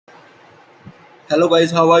Hello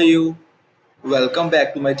guys, how are you? Welcome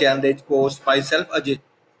back to my channel Therichpost. Myself Ajit.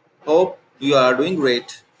 Hope you are doing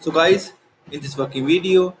great. So guys, in this working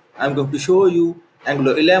video, I'm going to show you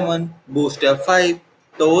Angular 11 Bootstrap 5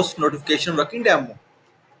 Toast notification working demo.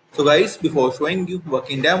 So guys, before showing you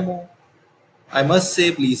working demo, I must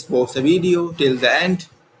say please watch the video till the end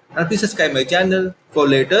and please subscribe my channel for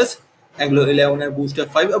latest Angular 11 and Bootstrap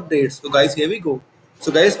 5 updates. So guys, here we go.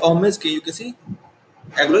 So guys, on my screen you can see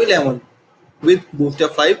Angular 11 with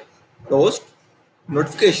Bootstrap 5 Toast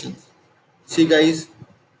notifications. See guys,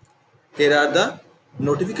 here are the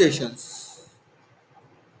notifications.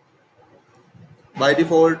 By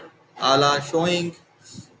default, all are showing.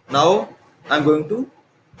 Now I'm going to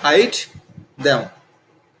hide them.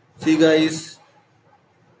 See guys,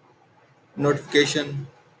 notification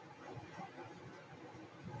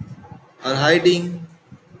are hiding.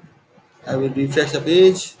 I will refresh the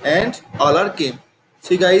page and all are came.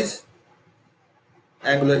 See guys,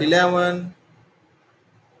 Angular 11,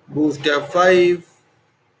 Bootstrap 5,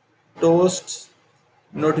 Toast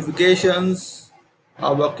notifications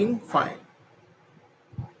are working fine.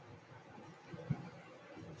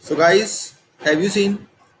 So guys, have you seen?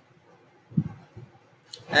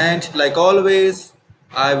 And like always,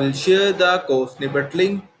 I will share the code snippet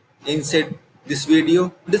link inside this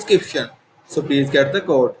video description. So please get the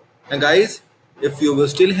code. And guys, if you will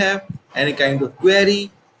still have any kind of query,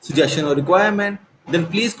 suggestion or requirement, then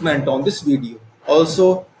please comment on this video.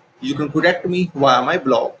 Also, you can contact me via my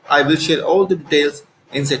blog. I will share all the details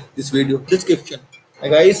inside this video description.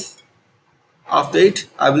 And guys, after it,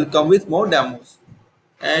 I will come with more demos.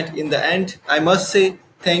 And in the end, I must say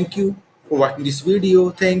thank you for watching this video.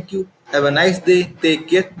 Thank you. Have a nice day. Take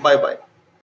care. Bye bye.